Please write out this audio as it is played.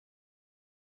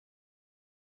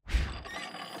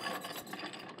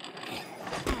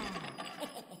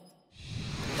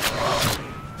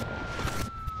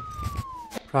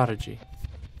Prodigy.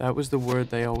 That was the word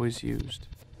they always used,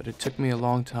 but it took me a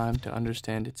long time to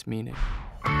understand its meaning.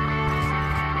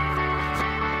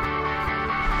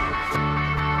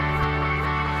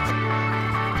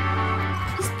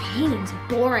 These paintings are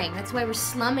boring. That's why we're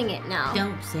slumming it now.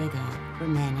 Don't say that. We're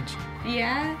managing.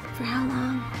 Yeah? For how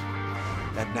long?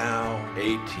 And now,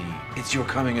 18. It's your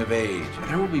coming of age.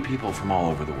 There will be people from all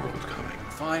over the world coming.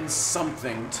 Find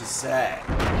something to say.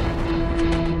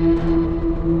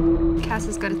 Cass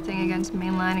has got a thing against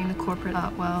mainlining the corporate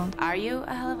art world. Are you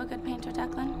a hell of a good painter,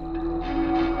 Declan?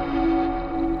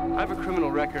 I have a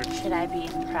criminal record. Should I be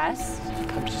impressed?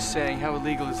 I'm just saying, how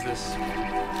illegal is this?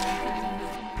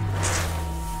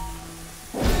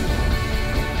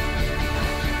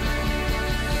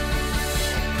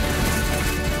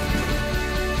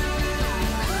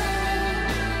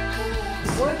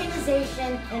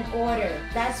 Organization and order.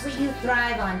 That's what you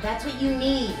thrive on. That's what you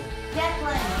need.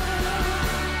 Declan!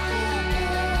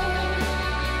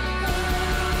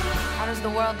 How does the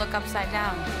world look upside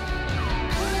down?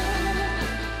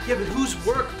 Yeah, but whose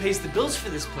work pays the bills for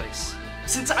this place?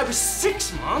 Since I was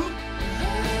 6, Mom!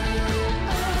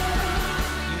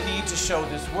 You need to show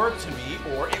this work to me,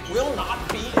 or it will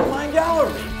not be in my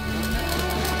gallery.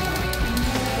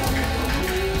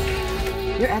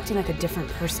 You're acting like a different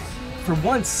person. For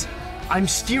once, I'm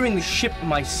steering the ship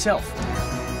myself.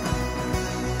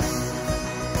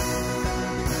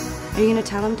 Are you gonna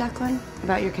tell him, Declan,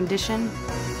 about your condition?